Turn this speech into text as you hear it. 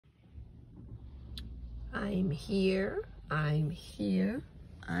I'm here.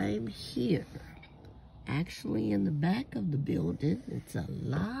 Actually, in the back of the building, it's a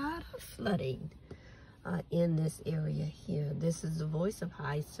lot of flooding in this area here. This is the voice of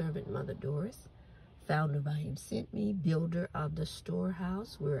High Servant Mother Doris, founder by him sent me, builder of the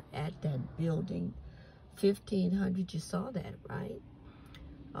storehouse. We're at that building, 1500. You saw that, right?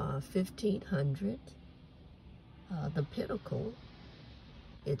 1500, the Pinnacle.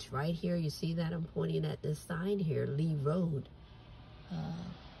 It's right here. You see that? I'm pointing at this sign here, Lee Road.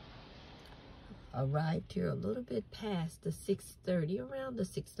 Arrived here a little bit past the 6:30, around the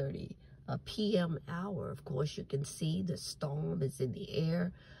 6:30 p.m. hour. Of course, you can see the storm is in the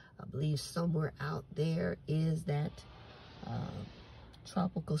air. I believe somewhere out there is that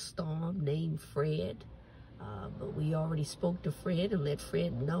tropical storm named Fred. But we already spoke to Fred and let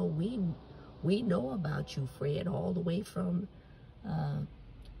Fred know we know about you, Fred, all the way from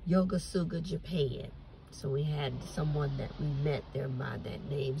Yoke, Japan. So we had someone that we met there by that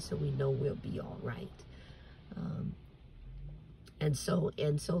name, so we know we'll be all right. And so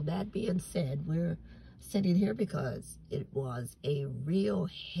that being said, we're sitting here because it was a real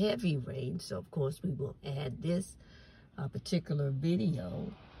heavy rain. So of course we will add this particular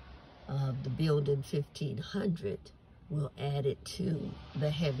video of the building 1500. We'll add it to the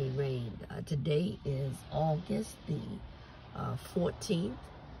heavy rain. Today is August the 14th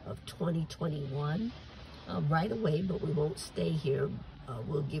of 2021. Right away, but we won't stay here.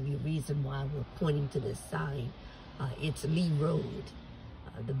 We'll give you a reason why we're pointing to this sign. It's Lee Road.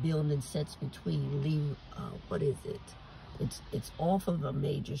 The building sits between Lee, what is it? It's off of a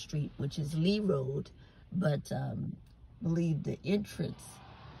major street, which is Lee Road, but I believe the entrance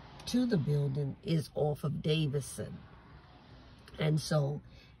to the building is off of Davison. And so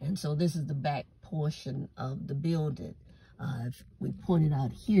this is the back portion of the building. If we pointed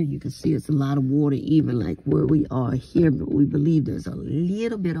out here, you can see it's a lot of water, even like where we are here, but we believe there's a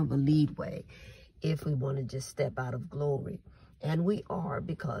little bit of a leadway if we want to just step out of glory. And we are,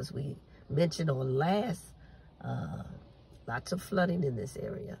 because we mentioned on last, lots of flooding in this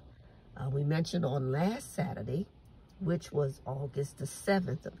area. We mentioned on last Saturday, which was August the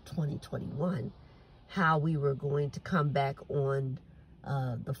 7th of 2021, how we were going to come back on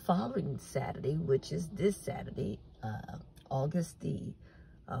the following Saturday, which is this Saturday, August the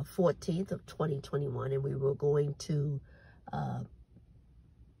 14th of 2021, and we were going to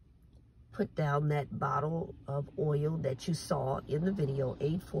put down that bottle of oil that you saw in the video,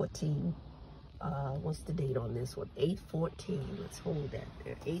 8/14. What's the date on this one? 8/14. Let's hold that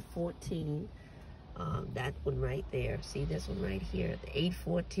there. 8/14. That one right there. See this one right here, the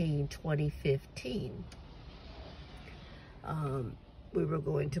 8/14/2015. We were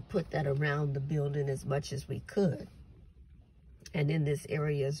going to put that around the building as much as we could, and in this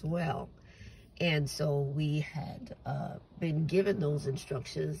area as well. And so we had been given those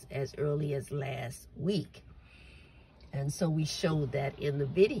instructions as early as last week. And so we showed that in the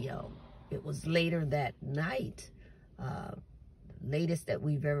video. It was later that night, latest that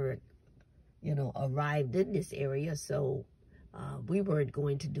we've ever, arrived in this area. So we weren't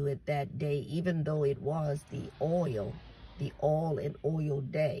going to do it that day, even though it was the all and oil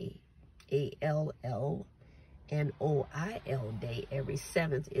day, ALL. And OIL day. Every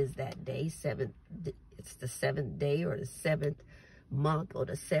 7th is that day. It's the 7th day or the 7th month or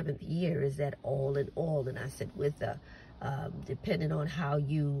the 7th year is that all and all. And I said with the, depending on how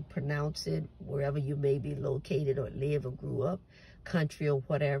you pronounce it, wherever you may be located or live or grew up, country or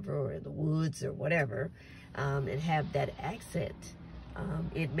whatever, or in the woods or whatever, and have that accent,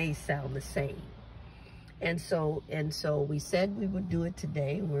 it may sound the same. And so we said we would do it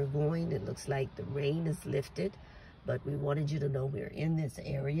today. We're going. It looks like the rain is lifted, but we wanted you to know we're in this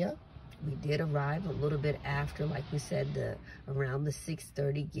area. We did arrive a little bit after, like we said, around the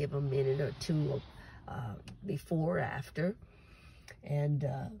 6:30. Give a minute or two before or after, and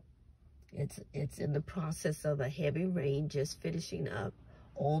it's in the process of a heavy rain, just finishing up.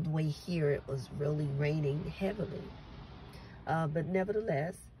 All the way here, it was really raining heavily, but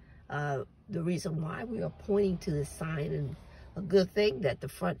nevertheless. The reason why we are pointing to this sign, and a good thing that the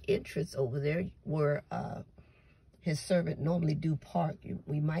front entrance over there where his servant normally do park,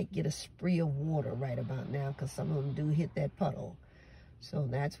 we might get a spree of water right about now because some of them do hit that puddle. So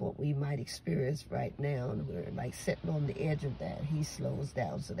that's what we might experience right now. And we're like sitting on the edge of that. He slows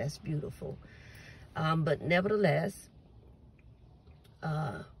down, so that's beautiful. But nevertheless,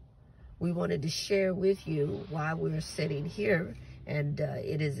 we wanted to share with you why we're sitting here. And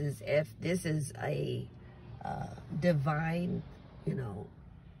it is as if this is a divine,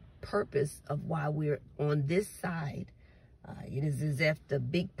 purpose of why we're on this side It is as if the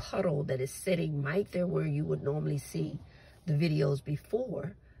big puddle that is sitting right there where you would normally see the videos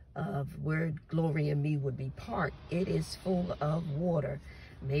before of where Glory and me would be parked, it is full of water.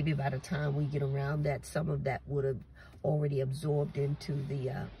 Maybe by the time we get around that, some of that would have already absorbed into the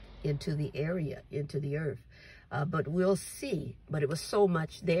area, into the earth. But we'll see. But it was so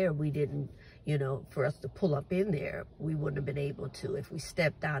much there, we didn't, you know, for us to pull up in there, we wouldn't have been able to. If we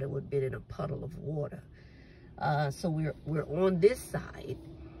stepped out, it would have been in a puddle of water. So we're on this side,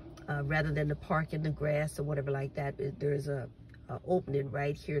 rather than to park in the grass or whatever like that. There's a opening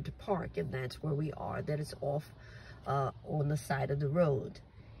right here to park, and that's where we are. That is off on the side of the road.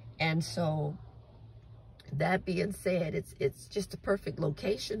 And so, that being said, it's just a perfect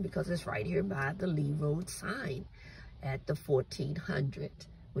location because it's right here by the Lee Road sign at the 1400,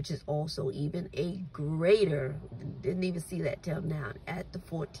 which is also even a greater, didn't even see that till now, at the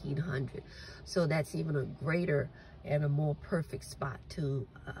 1400. So that's even a greater and a more perfect spot to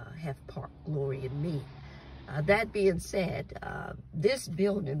have parked Glory and me. That being said, this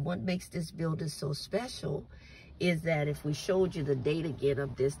building, what makes this building so special is that if we showed you the date again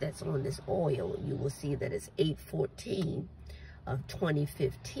of this, that's on this oil, you will see that it's 8/14 of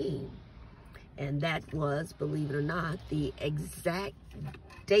 2015. And that was, believe it or not, the exact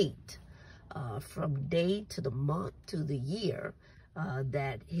date from day to the month to the year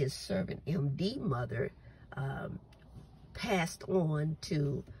that his servant MD mother passed on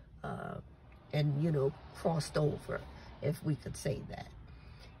to, and, you know, crossed over, if we could say that.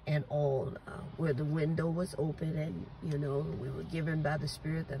 And all where the window was open, and, you know, we were given by the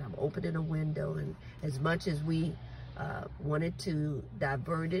Spirit that I'm opening a window, and as much as we wanted to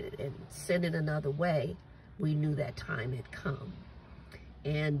divert it and send it another way, we knew that time had come.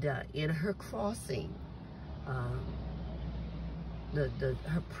 And in her crossing, her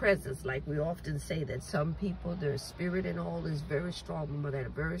presence, like we often say that some people, their spirit and all is very strong, but they had a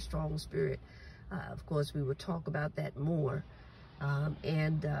very strong spirit. Of course, we will talk about that more.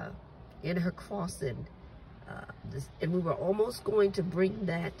 And in her crossing, and we were almost going to bring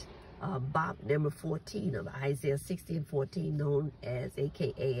that bop number 14 of Isaiah 60 and 14, known as,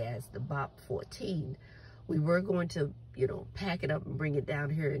 AKA as the bop 14. We were going to, you know, pack it up and bring it down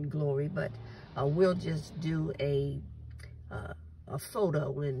here in Glory, but we'll just do a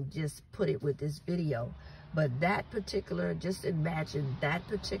photo and just put it with this video. But that particular, just imagine that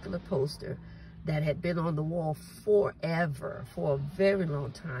particular poster that had been on the wall forever, for a very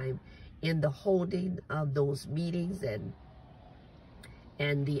long time, in the holding of those meetings and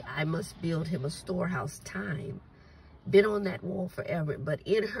the I must build him a storehouse time, been on that wall forever. But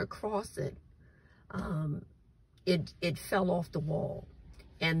in her crossing, it fell off the wall,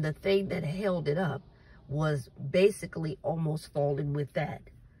 and the thing that held it up was basically almost falling with that.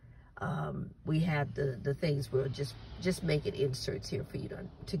 We have the things, we'll just make it inserts here for you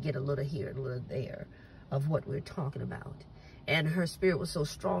to get a little here and a little there of what we're talking about. And her spirit was so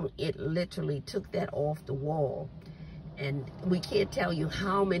strong, it literally took that off the wall. And we can't tell you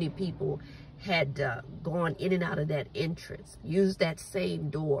how many people had gone in and out of that entrance, used that same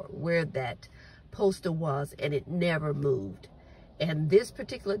door where that poster was, and it never moved. And this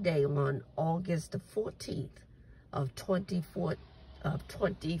particular day, on August the 14th of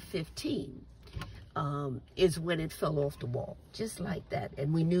 2015, is when it fell off the wall, just like that.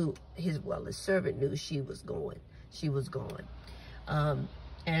 And we knew his servant knew she was going. She was gone.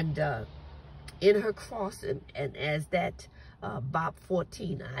 In her crossing, and as that bop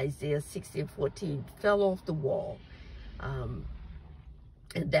 14, Isaiah 60 and 14, fell off the wall, and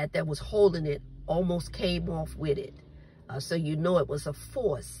that was holding it almost came off with it. So you know it was a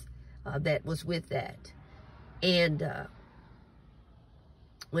force that was with that. And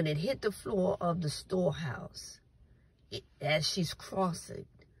when it hit the floor of the storehouse, as she's crossing,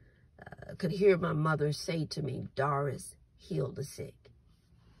 I could hear my mother say to me, "Doris, heal the sick.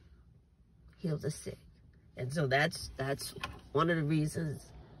 Heal the sick." And so that's one of the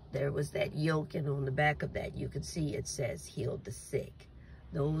reasons there was that yoke, and on the back of that you can see it says heal the sick.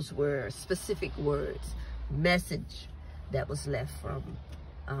 Those were specific words, message that was left from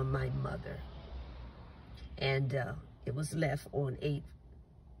my mother. And it was left on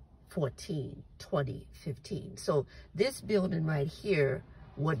 8/14/2015. So this building right here,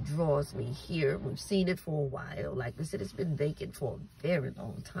 what draws me here, we've seen it for a while. Like I said, it's been vacant for a very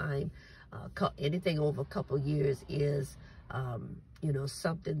long time. Anything over a couple years is, you know,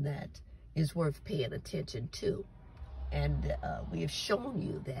 something that is worth paying attention to. And we have shown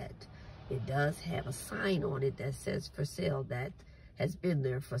you that it does have a sign on it that says for sale, that has been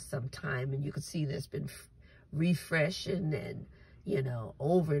there for some time. And you can see there's been refreshing and, you know,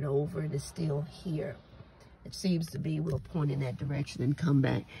 over and over, and it's still here. It seems to be, we'll point in that direction and come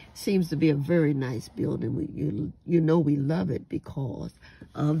back. Seems to be a very nice building. You know we love it because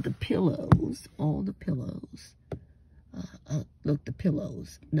of the pillows, all the pillows. Look, the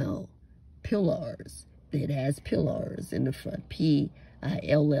pillows. No, pillars. It has pillars in the front, Pillar.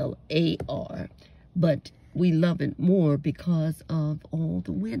 But we love it more because of all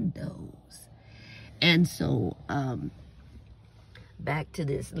the windows. And so, back to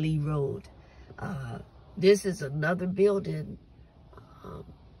this Lee Road. This is another building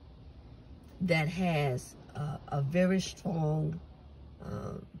that has a very strong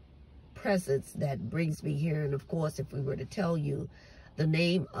presence that brings me here. And of course, if we were to tell you the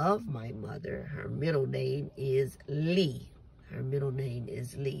name of my mother, her middle name is Lee. Her middle name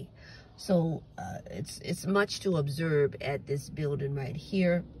is Lee. So it's much to observe at this building right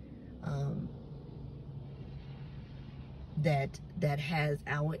here that has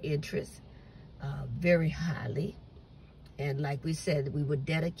our interest very highly. And like we said, we would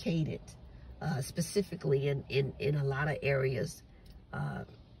dedicate it specifically in a lot of areas,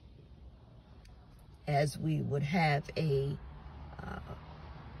 as we would have a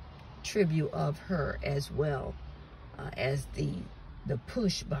tribute of her as well, as the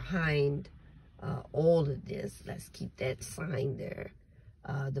push behind all of this. Let's keep that sign there.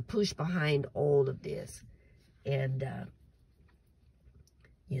 The push behind all of this. And,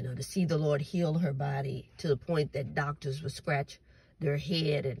 you know, to see the Lord heal her body to the point that doctors would scratch their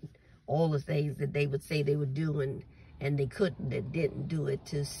head and all the things that they would say they would do and they couldn't and didn't do it,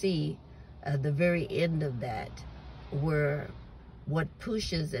 to see the very end of that, where what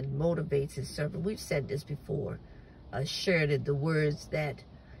pushes and motivates his servant. We've said this before, shared it, the words that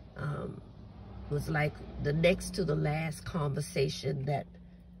was like the next to the last conversation that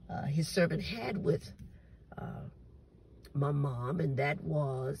his servant had with my mom, and that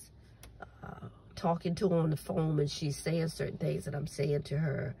was talking to her on the phone, and she's saying certain things that I'm saying to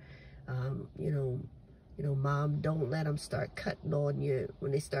her. You know, Mom, don't let them start cutting on you.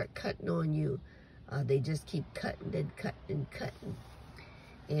 When they start cutting on you, they just keep cutting and cutting and cutting.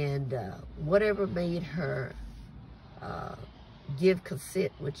 And whatever made her give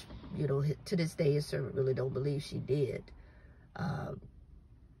consent, which, you know, to this day, his servant really don't believe she did. And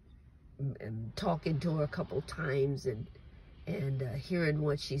talking to her a couple times and hearing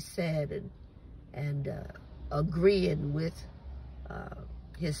what she said and agreeing with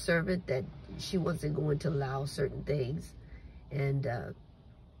his servant that she wasn't going to allow certain things. And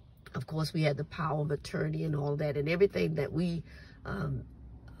of course, we had the power of attorney and all that, and everything that we,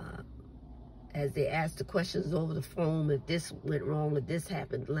 as they asked the questions over the phone, if this went wrong, if this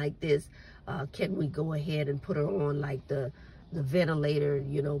happened like this, can we go ahead and put her on like the ventilator,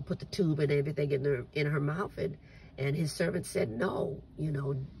 you know, put the tube and everything in her mouth. And his servant said, no, you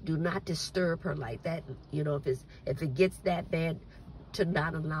know, do not disturb her like that. You know, if it gets that bad, to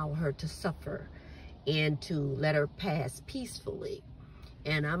not allow her to suffer and to let her pass peacefully.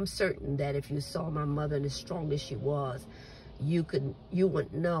 And I'm certain that if you saw my mother and as strong as she was, you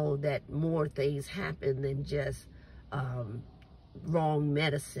would know that more things happen than just wrong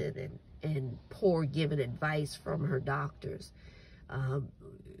medicine and poor giving advice from her doctors.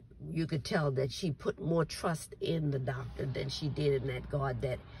 You could tell that she put more trust in the doctor than she did in that God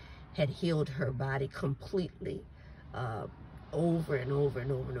that had healed her body completely, over and over and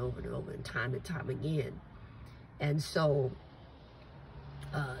over and over and over and time again. And so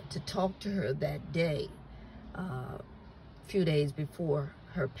to talk to her that day, a few days before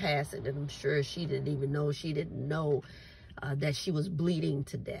her passing, and I'm sure she didn't even know, that she was bleeding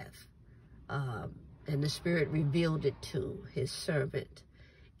to death. And the Spirit revealed it to his servant.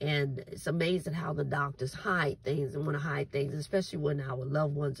 And it's amazing how the doctors hide things and want to hide things, especially when our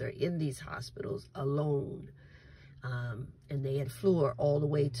loved ones are in these hospitals alone. And they had flew her all the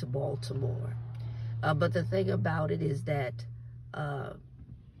way to Baltimore. But the thing about it is that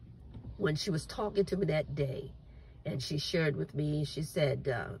when she was talking to me that day, and she shared with me, she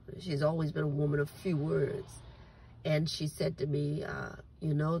said, she's always been a woman of few words. And she said to me,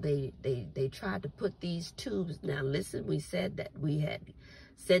 you know, they tried to put these tubes. Now, listen, we said that we had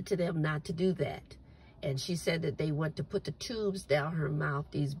said to them not to do that. And she said that they went to put the tubes down her mouth,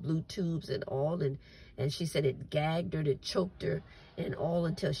 these blue tubes and all. And she said it gagged her, it choked her and all,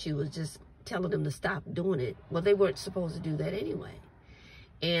 until she was just telling them to stop doing it. Well, they weren't supposed to do that anyway.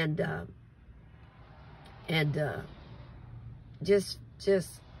 And just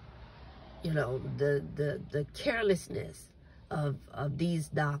you know, the carelessness of these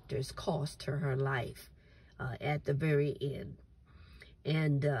doctors cost her life at the very end.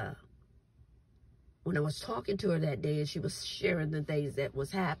 And when I was talking to her that day, and she was sharing the things that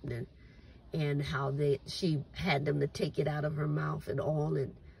was happening, and how she had them to take it out of her mouth and all,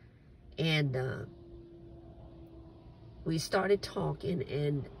 and we started talking,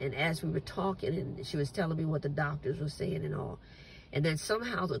 and as we were talking, and she was telling me what the doctors were saying and all, and then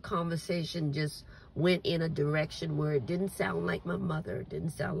somehow the conversation just went in a direction where it didn't sound like my mother, it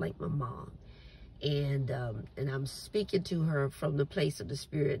didn't sound like my mom, and I'm speaking to her from the place of the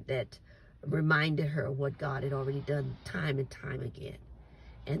Spirit that reminded her of what God had already done time and time again.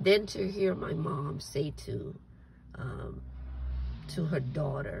 And then to hear my mom say to her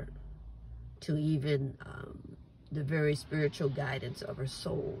daughter, to even the very spiritual guidance of her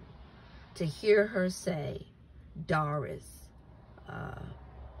soul, to hear her say, Doris,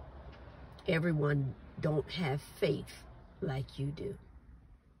 everyone don't have faith like you do.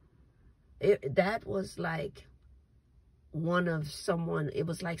 That was like it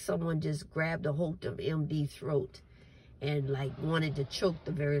was like someone just grabbed a hold of MD's throat and like wanted to choke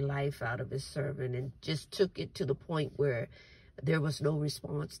the very life out of his servant, and just took it to the point where there was no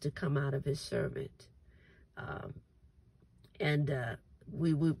response to come out of his servant.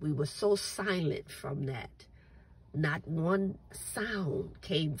 We were so silent from that. Not one sound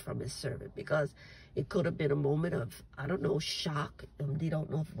came from his servant, because it could have been a moment of, I don't know, shock. They don't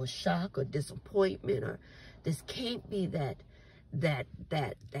know if it was shock or disappointment, or this can't be that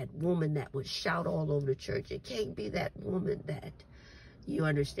woman that would shout all over the church. It can't be that woman that, you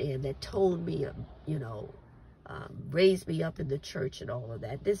understand, that told me, raised me up in the church and all of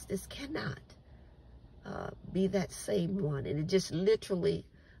that. This cannot be that same one. And it just literally,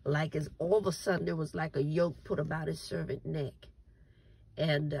 like, as all of a sudden there was like a yoke put about his servant's neck.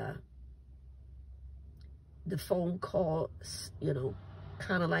 And the phone call,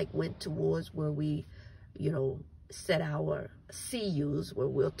 kind of like went towards where we, set our CUs, where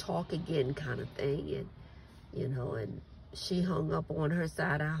we'll talk again kind of thing. And, and she hung up on her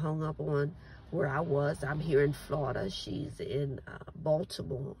side. I hung up on where I was. I'm here in Florida. She's in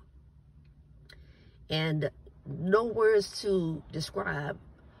Baltimore. And no words to describe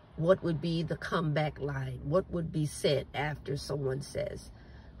what would be the comeback line, what would be said after someone says,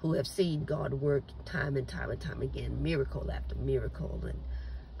 who have seen God work time and time and time again, miracle after miracle, and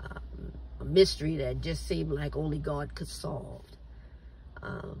a mystery that just seemed like only God could solve.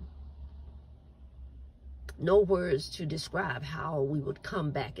 No words to describe how we would come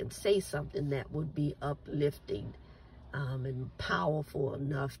back and say something that would be uplifting and powerful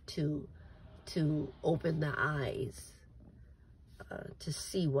enough to open the eyes to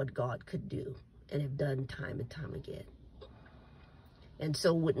see what God could do and have done time and time again. And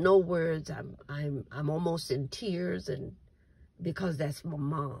so with no words, I'm almost in tears, and because that's my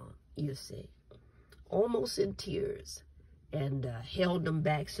mom, you see, almost in tears, and held them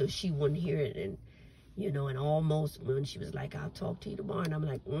back so she wouldn't hear it. And and almost when she was like, I'll talk to you tomorrow, and I'm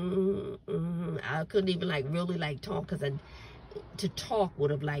like, I couldn't even really talk, because to talk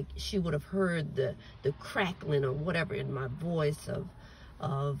would have she would have heard the crackling or whatever in my voice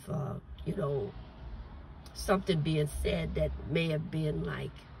of something being said that may have been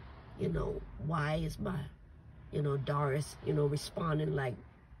like, why is my, Doris, responding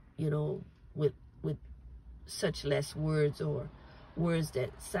with such less words, or words that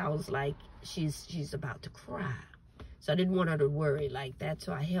sounds like she's about to cry. So I didn't want her to worry like that.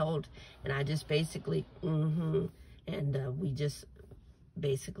 So I held, and I just basically, and we just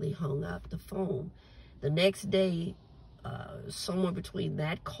basically hung up the phone. The next day, somewhere between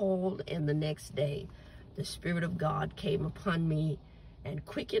that call and the next day, the Spirit of God came upon me and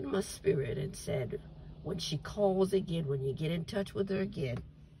quickened my spirit and said, when she calls again, when you get in touch with her again,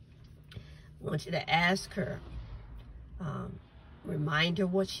 I want you to ask her, remind her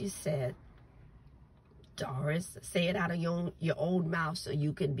what she said. Doris, say it out of your own mouth so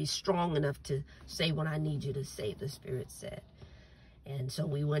you can be strong enough to say what I need you to say, the Spirit said. And so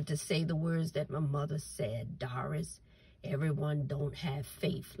we went to say the words that my mother said. Doris, everyone don't have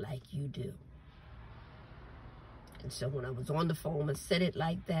faith like you do. And so when I was on the phone, I said it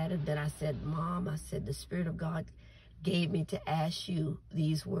like that. And then I said, Mom, I said, the Spirit of God gave me to ask you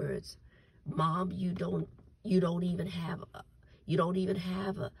these words. Mom, you don't even have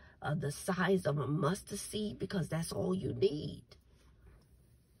the size of a mustard seed, because that's all you need.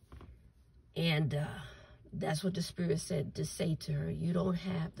 And that's what the Spirit said to say to her. You don't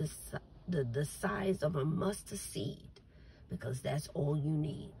have the size of a mustard seed, because that's all you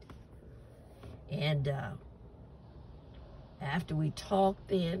need. And after we talked,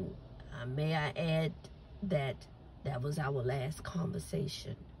 then may I add that was our last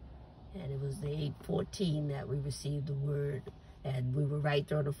conversation. And it was the 8:14 that we received the word. And we were right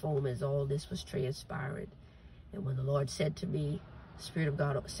there on the phone as all this was transpiring. And when the Lord said to me, the Spirit of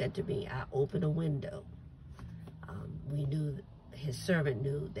God said to me, I opened a window. We knew, his servant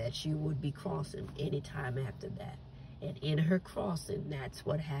knew that she would be crossing any time after that. And in her crossing, that's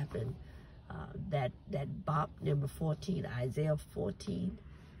what happened. That bop number 14, Isaiah 14,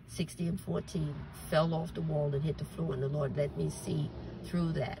 60 and 14, fell off the wall and hit the floor. And the Lord let me see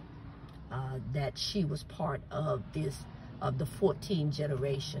through that, that she was part of the 14th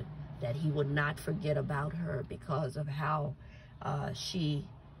generation, that he would not forget about her because of how she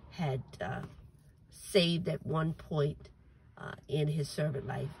had saved at one point in his servant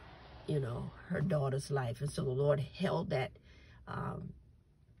life, you know, her daughter's life. And so the Lord held that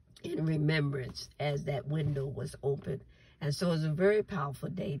in remembrance as that window was open. And so it's a very powerful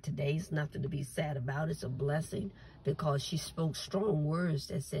day. Today's nothing to be sad about. It's a blessing because she spoke strong words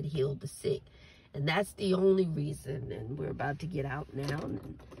that said heal the sick. And that's the only reason, and we're about to get out now,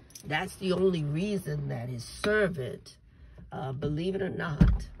 and that's the only reason that his servant, believe it or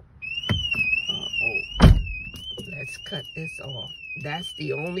not, let's cut this off. That's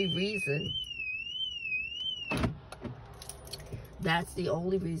the only reason. That's the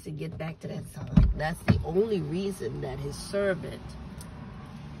only reason, get back to that song. That's the only reason that his servant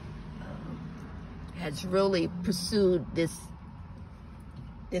has really pursued this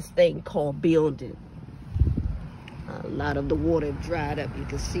thing called building. A lot of the water dried up. You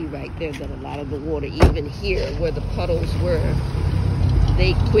can see right there that a lot of the water, even here where the puddles were,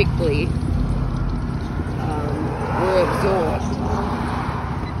 they quickly were absorbed.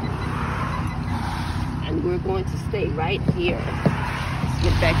 And we're going to stay right here. Let's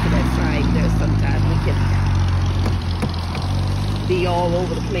get back to that side there. Sometimes we can be all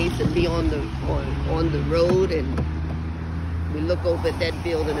over the place and be on the road, and we look over at that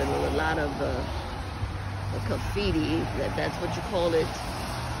building and a lot of the graffiti, that's what you call it,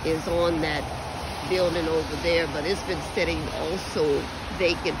 is on that building over there, but it's been sitting also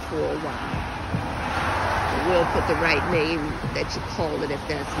vacant for a while. We'll put the right name that you call it if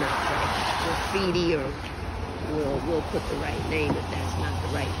that's not right. Graffiti, or we'll put the right name if that's not the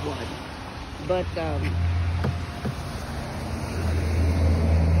right one. But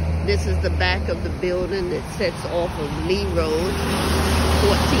this is the back of the building that sits off of Lee Road,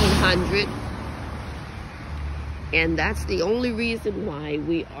 1400. And that's the only reason why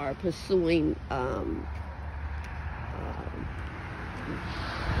we are pursuing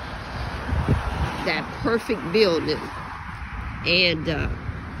that perfect building. And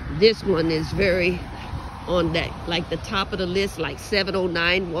this one is very on that, like the top of the list, like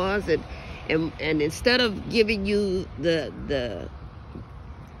 709 was. And instead of giving you the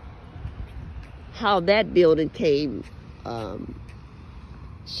how that building came,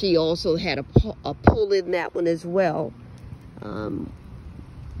 she also had a pull in that one as well.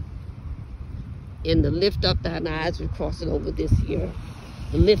 In the Lift Up Thine Eyes, we're crossing over this year.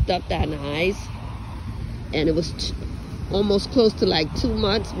 The Lift Up Thine Eyes. And it was almost close to like 2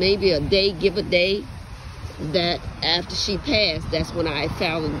 months, maybe a day, give a day, that after she passed, that's when I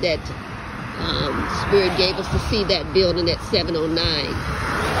found that Spirit gave us to see that building at 709.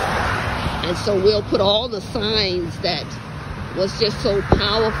 And so we'll put all the signs that was just so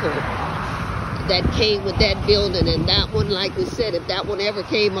powerful that came with that building. And that one, like we said, if that one ever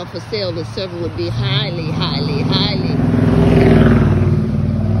came up for sale, the servant would be highly, highly, highly.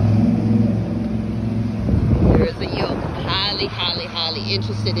 There's a Yoke, highly, highly, highly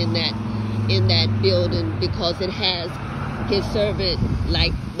interested in that building, because it has his servant,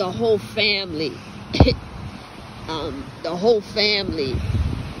 like the whole family, the whole family,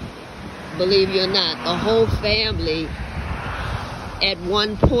 believe you or not, the whole family. At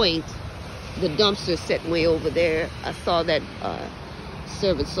one point, the dumpster sitting way over there. I saw that,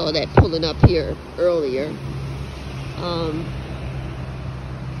 servant saw that pulling up here earlier.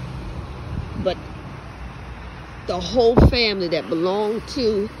 But the whole family that belonged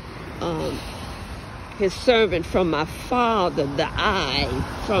to his servant, from my father, the I,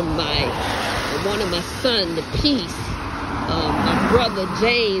 from one of my son, the Peace, my brother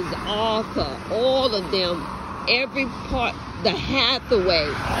James, Arthur, all of them, every part, the Hathaway,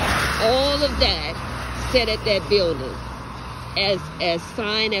 all of that sat at that building as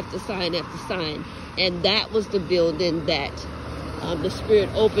sign after sign after sign. And that was the building that the Spirit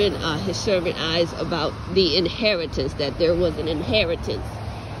opened his servant eyes about the inheritance, that there was an inheritance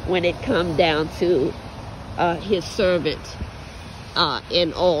when it come down to his servant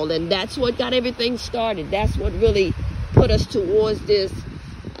and all. And that's what got everything started. That's what really put us towards this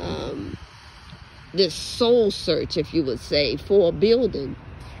this soul search, if you would say, for a building.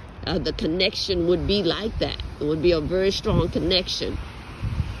 The connection would be like that. It would be a very strong connection.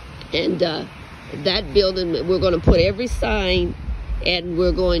 And that building, we're going to put every sign and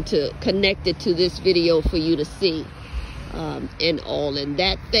we're going to connect it to this video for you to see. And all, and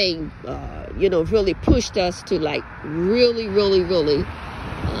that thing, you know, really pushed us to like really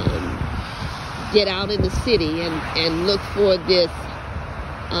get out in the city and look for this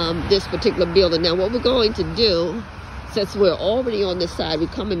this particular building. Now what we're going to do, since we're already on this side, we're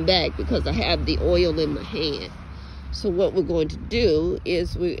coming back because I have the oil in my hand. So what we're going to do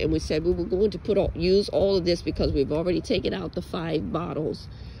is we said we were going to use all of this because we've already taken out the 5 bottles.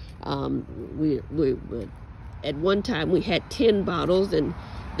 At one time we had 10 bottles, and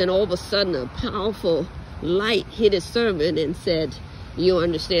then all of a sudden a powerful light hit his servant and said, you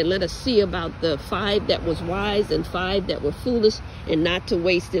understand, let us see about the 5 that was wise and 5 that were foolish, and not to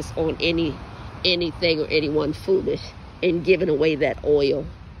waste this on anything or anyone foolish, and giving away that oil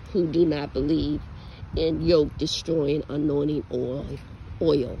who do not believe in yoke destroying anointing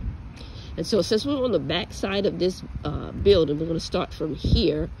oil. And so since we're on the back side of this building, we're going to start from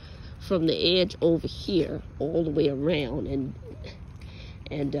here, from the edge over here all the way around, and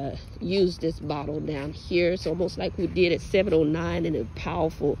use this bottle down here. It's almost like we did at 709, and a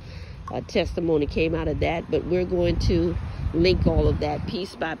powerful testimony came out of that. But we're going to link all of that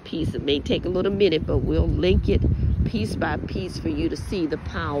piece by piece. It may take a little minute, but we'll link it piece by piece for you to see the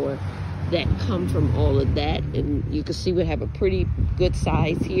power that come from all of that. And you can see we have a pretty good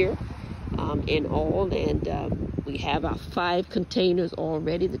size here in all, and we have our 5 containers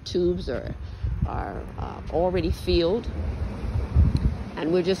already. The tubes are already filled,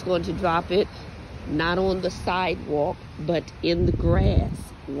 and we're just going to drop it not on the sidewalk but in the grass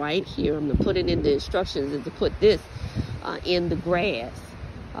right here. I'm going to put it in the instructions is to put this in the grass,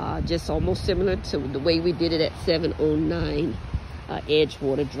 just almost similar to the way we did it at 709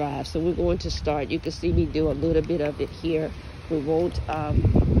 Edgewater Drive. So we're going to start. You can see me do a little bit of it here. We won't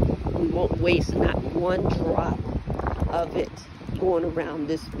waste not one drop of it going around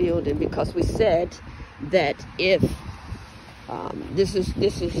this building, because we said that if this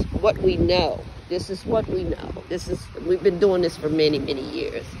is what we know. This is what we know. We've been doing this for many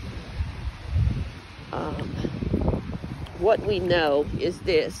years. What we know is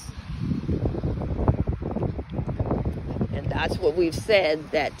this, and that's what we've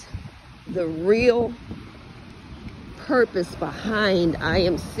said, that the real purpose behind I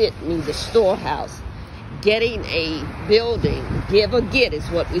Am Sent Me, the storehouse, getting a building, give or get is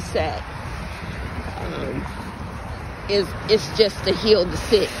what we said, it's just to heal the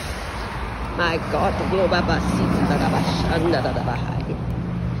sick. My God,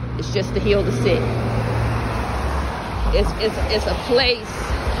 it's just to heal the sick. It's a place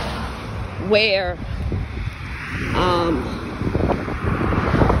where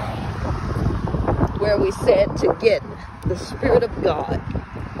we said to get the Spirit of God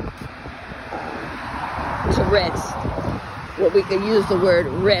to rest, where we could use the word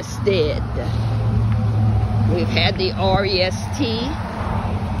rested. We've had the R-E-S-T.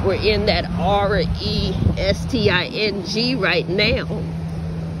 We're in that R-E-S-T-I-N-G right now.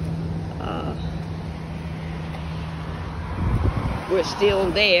 We're still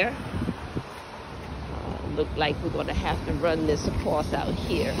there. Look like we're going to have to run this across out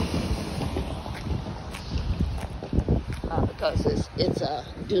here. Because it's a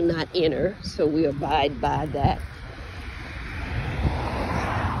do not enter, so we abide by that.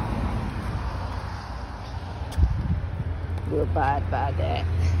 We abide by that.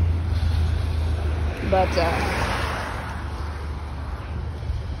 But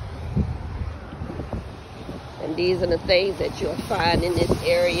and these are the things that you'll find in this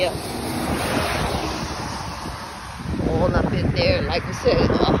area, all up in there. Like I said,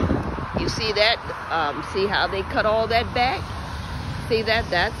 you see that? See how they cut all that back? See that?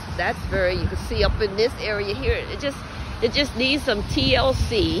 That's very. You can see up in this area here. It just needs some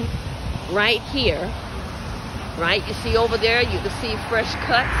TLC right here. Right? You see over there, you can see fresh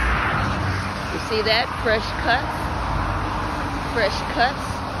cuts. You see that? Fresh cuts. Fresh cuts.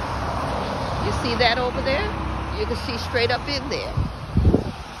 You see that over there? You can see straight up in there.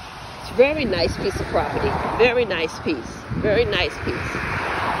 It's a very nice piece of property. Very nice piece. Very nice piece.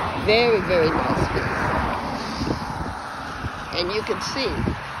 Very nice piece. And you can see.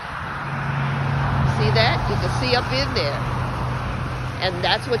 See that? You can see up in there. And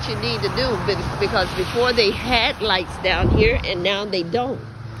that's what you need to do, because before they had lights down here, and now they don't.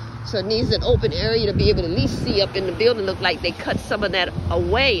 So it needs an open area to be able to at least see up in the building. Look like they cut some of that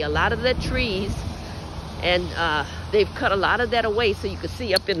away, a lot of the trees, and they've cut a lot of that away so you can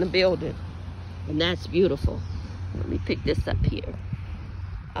see up in the building. And that's beautiful. Let me pick this up here.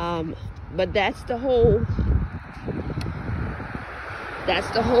 But that's the whole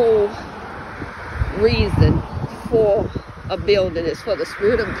reason for a building. It's for the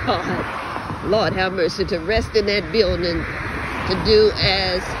Spirit of God, Lord have mercy, to rest in that building, to do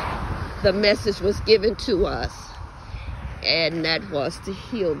as the message was given to us, and that was to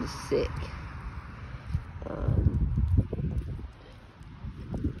heal the sick.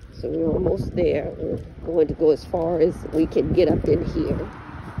 So we're almost there. We're going to go as far as we can get up in here.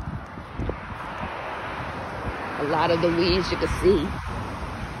 A lot of the weeds you can see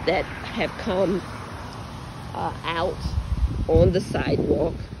that have come out on the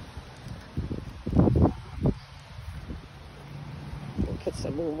sidewalk. We'll put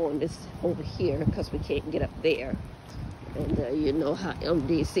some more on this over here because we can't get up there. And you know how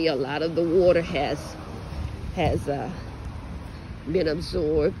MDC, a lot of the water has been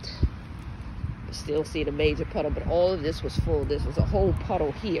absorbed. You still see the major puddle, but all of this was full. This was a whole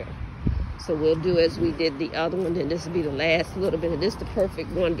puddle here. So we'll do as we did the other one, and this will be the last little bit. And this is the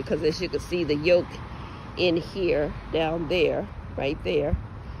perfect one because, as you can see, the yoke in here, down there, right there.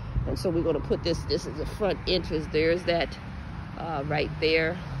 And so we're going to put this is the front entrance. There's that right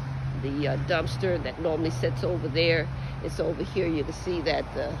there, the dumpster that normally sits over there. It's over here. You can see that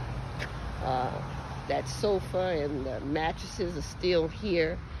the that sofa and the mattresses are still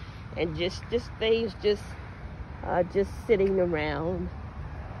here, and just things just sitting around.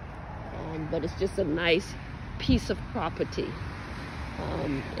 But it's just a nice piece of property,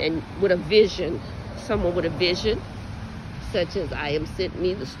 and with a vision, someone with a vision, such as I am sitting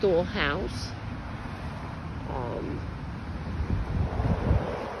me, the storehouse.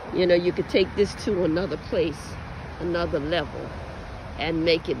 You know, you could take this to another place, another level, and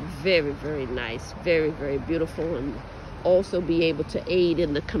make it very, very nice, very, very beautiful, and also be able to aid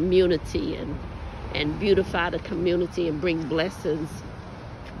in the community and beautify the community and bring blessings,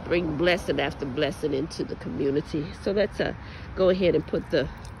 bring blessing after blessing into the community. So let's go ahead and put the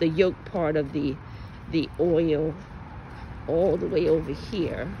yoke part of the oil all the way over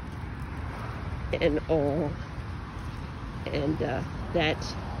here, and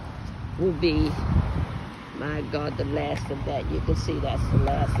that will be, my God, the last of that. You can see that's the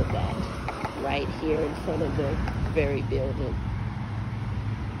last of that right here in front of the very building,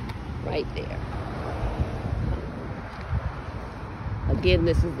 right there. Again,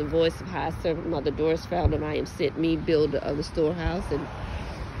 this is the voice of High Servant Mother Doris, founder of I Am Sent Me, builder of the storehouse. And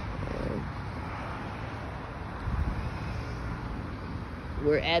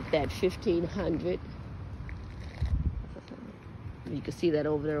we're at that 1500. You can see that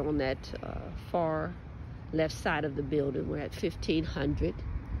over there on that far left side of the building. We're at 1500.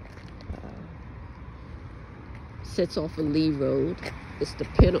 Sits off of Lee Road. It's the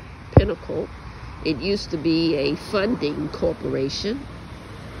Pinnacle. It used to be a funding corporation.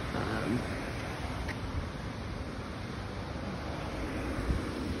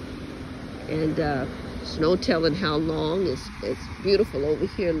 And there's no telling how long. It's beautiful over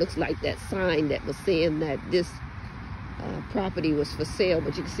here. It looks like that sign that was saying that this property was for sale,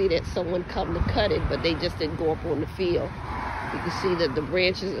 but you can see that someone come to cut it, but they just didn't go up on the field. You can see that the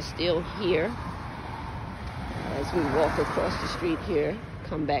branches are still here. As we walk across the street here,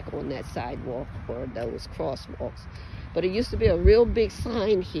 come back on that sidewalk or those crosswalks. But it used to be a real big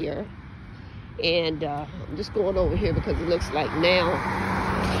sign here, and I'm just going over here because it looks like now,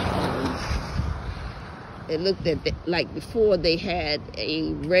 it looked at like before they had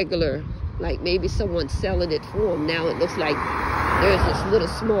a regular, like maybe someone selling it for them. Now it looks like there's this little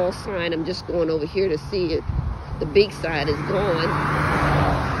small sign. I'm just going over here to see it. The big sign is gone,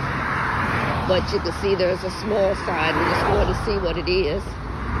 but you can see there's a small sign. I'm just going to see what it is.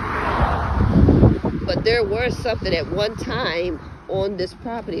 But there was something at one time on this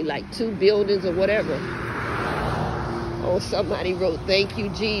property, like 2 buildings or whatever. Oh, somebody wrote, "Thank you,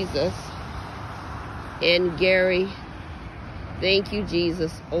 Jesus." And Gary, "Thank you,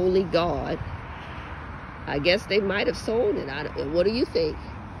 Jesus, only God." I guess they might have sold it. What do you think?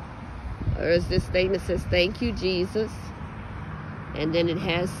 Or is this thing that says, "Thank you, Jesus," and then it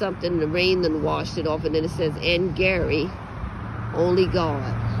has something, the rain then washed it off, and then it says, "And Gary, only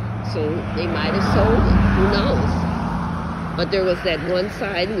God." So they might have sold it. Who knows? But there was that one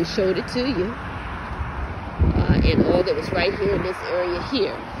sign. We showed it to you. And all that was right here in this area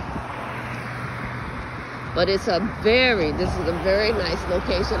here. But it's this is a very nice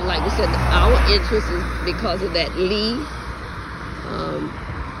location. Like I said, our interest is because of that Lee,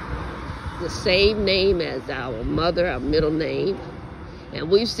 the same name as our mother, our middle name. And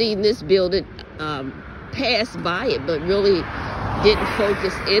we've seen this building pass by it, but really didn't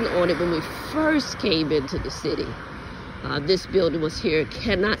focus in on it when we first came into the city. This building was here.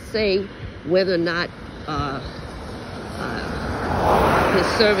 Cannot say whether or not his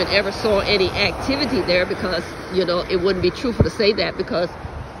servant ever saw any activity there, because, you know, it wouldn't be truthful to say that, because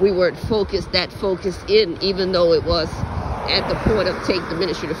we weren't focused in, even though it was at the point of take the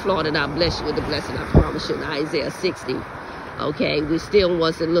ministry to Florida and I'll bless you with the blessing I promise you in Isaiah 60. Okay, we still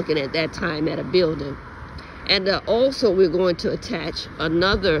wasn't looking at that time at a building. And also we're going to attach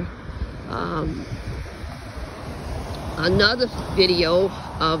another video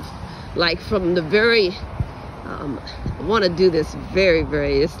of, like, from the very, I want to do this very,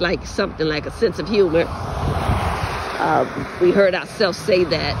 it's like something like a sense of humor. We heard ourselves say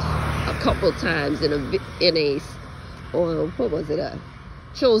that a couple times in a what was it, a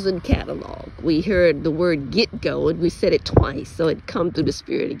chosen catalog. We heard the word get-go, and we said it twice, so it come through the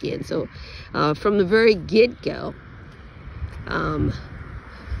spirit again. So from the very get-go,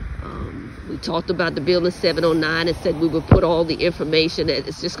 we talked about the building 709 and said we would put all the information, that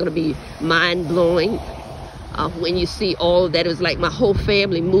it's just going to be mind-blowing. When you see all of that, it was like my whole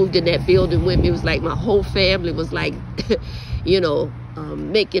family moved in that building with me. It was like my whole family was like, you know,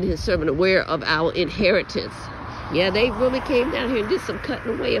 making his servant aware of our inheritance. Yeah, they really came down here and did some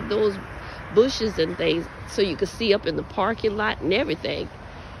cutting away of those bushes and things, so you could see up in the parking lot and everything.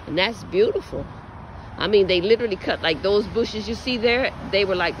 And that's beautiful. I mean, they literally cut, like, those bushes you see there, they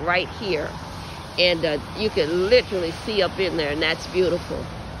were like right here. And you can literally see up in there, and that's beautiful.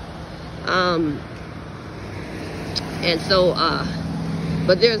 And so,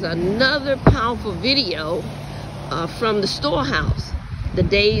 but there's another powerful video from the storehouse, the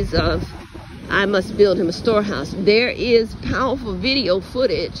days of I must build him a storehouse. There is powerful video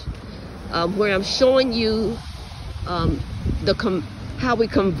footage where I'm showing you how we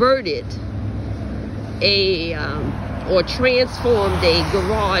converted or transformed a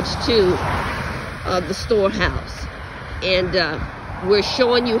garage to the storehouse. And we're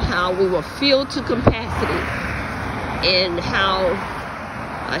showing you how we were filled to capacity, and how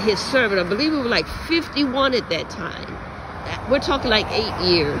his servant, I believe we were like 51 at that time. We're talking like 8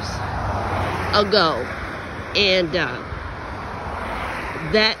 years ago. And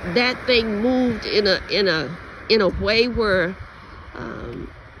that thing moved in a way where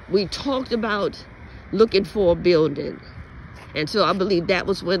we talked about looking for a building. And so I believe that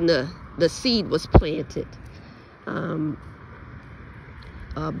was when the seed was planted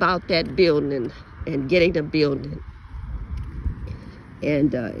about that building and getting a building.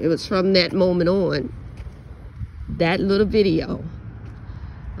 And it was from that moment on, that little video,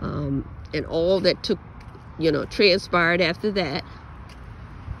 and all that took, you know, transpired after that,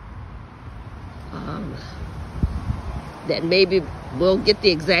 that maybe we'll get the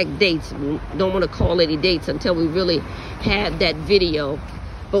exact dates. We don't want to call any dates until we really have that video,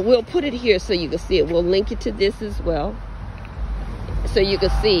 but we'll put it here so you can see it. We'll link it to this as well, so you can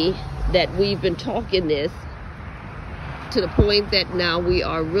see that we've been talking this to the point that now we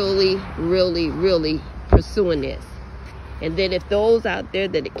are really pursuing this. And then if those out there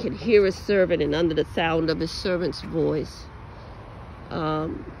that can hear his servant and under the sound of his servant's voice,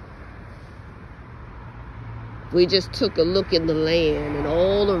 we just took a look in the land and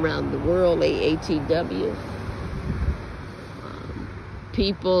all around the world, AATW,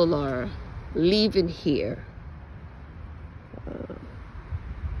 people are leaving here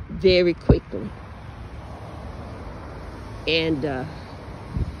very quickly. And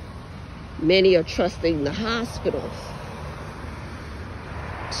many are trusting the hospitals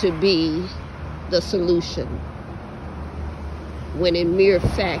to be the solution, when in mere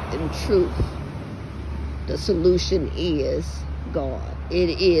fact and truth, the solution is God.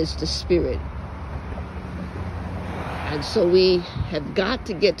 It is the Spirit. And so we have got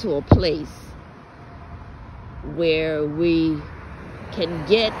to get to a place where we can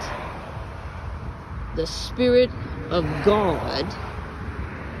get the Spirit of God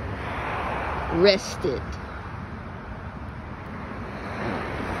rested.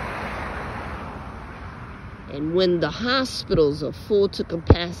 And when the hospitals are full to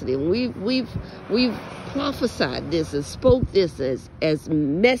capacity, and we've prophesied this and spoke this as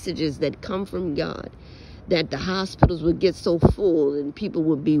messages that come from God, that the hospitals would get so full and people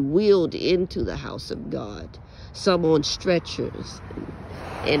would be wheeled into the house of God, some on stretchers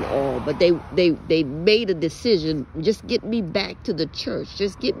and all. But they made a decision, just get me back to the church,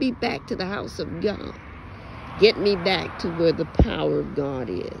 just get me back to the house of God, get me back to where the power of God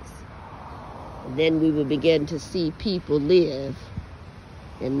is. And then we will begin to see people live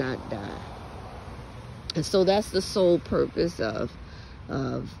and not die. And so that's the sole purpose of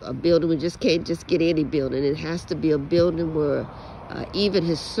a building. We just can't just get any building. It has to be a building where even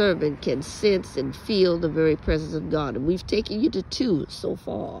his servant can sense and feel the very presence of God. And we've taken you to 2 so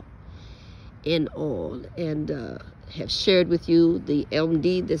far in all. And have shared with you the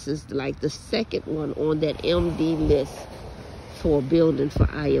MD. This is like the second one on that MD list for a building for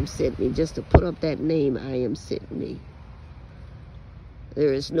I Am Sent Me. Just to put up that name, I Am Sent Me.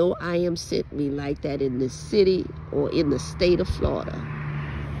 There is no I Am Sent Me like that in the city or in the state of Florida.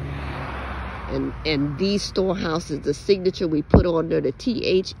 And these storehouses, the signature we put on there, the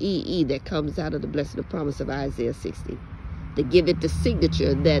THEE that comes out of the blessed promise of Isaiah 60, to give it the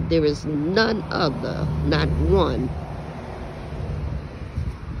signature that there is none other, not one,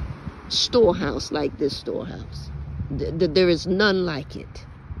 storehouse like this storehouse. There is none like it,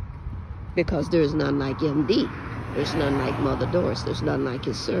 because there is none like MD. There's none like Mother Doris. There's none like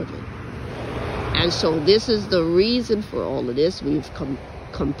his servant. And so this is the reason for all of this. We've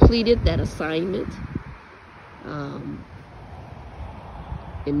completed that assignment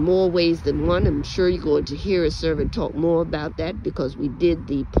in more ways than one. I'm sure you're going to hear a servant talk more about that, because we did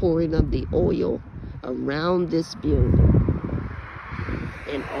the pouring of the oil around this building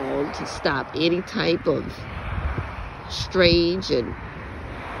and all to stop any type of strange and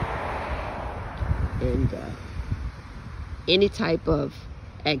any type of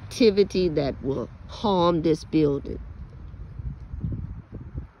activity that will harm this building.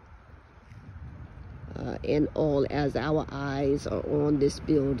 And all, as our eyes are on this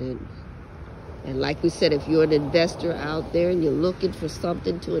building. And like we said, if you're an investor out there and you're looking for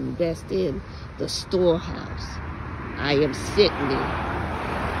something to invest in, the storehouse, I Am Sent Me,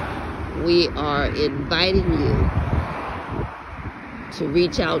 we are inviting you to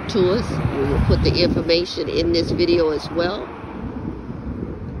reach out to us. We will put the information in this video as well.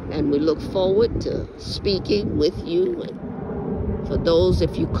 And we look forward to speaking with you. And for those,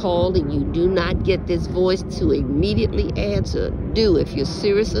 if you call and you do not get this voice to immediately answer, do, if you're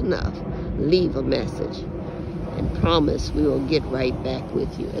serious enough, leave a message. And promise we will get right back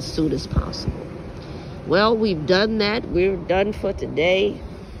with you as soon as possible. Well, we've done that. We're done for today.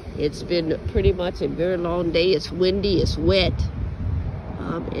 It's been pretty much a very long day. It's windy, it's wet,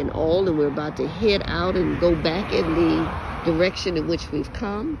 and all, and we're about to head out and go back in the direction in which we've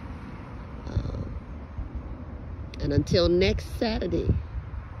come. And until next Saturday,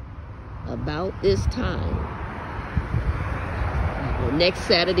 about this time, next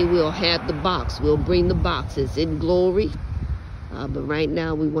Saturday we'll have the box. We'll bring the boxes in glory. But right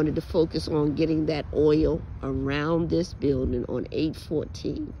now we wanted to focus on getting that oil around this building on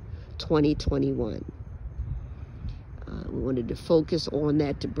 8/14/2021. We wanted to focus on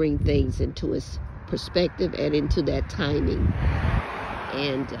that to bring things into its perspective and into that timing,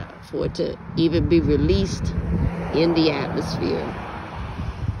 and for it to even be released in the atmosphere,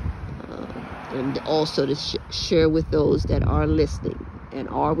 and also to share with those that are listening and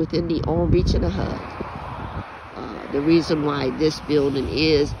are within the arm reach and a hug. The reason why this building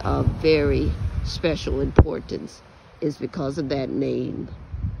is of very special importance is because of that name,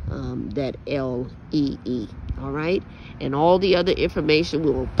 that LEE. All right, and all the other information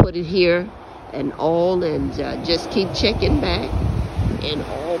we will put it here and all, and just keep checking back and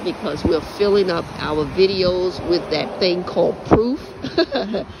all, because we're filling up our videos with that thing called proof.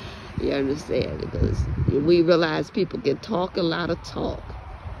 You understand? Because we realize people can talk a lot of talk,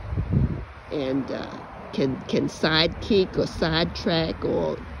 and can sidekick or sidetrack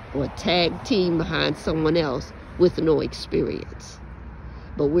or tag team behind someone else with no experience.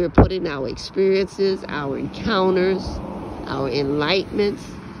 But we're putting our experiences, our encounters, our enlightenments,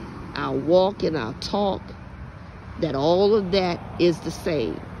 our walk and our talk, that all of that is the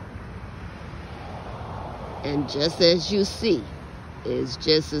same. And just as you see is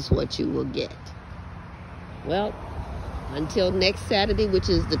just as what you will get. Well, until next Saturday, which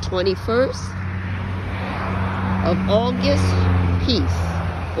is the 21st of August, peace,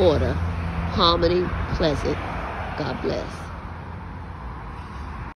 order, harmony, pleasant. God bless.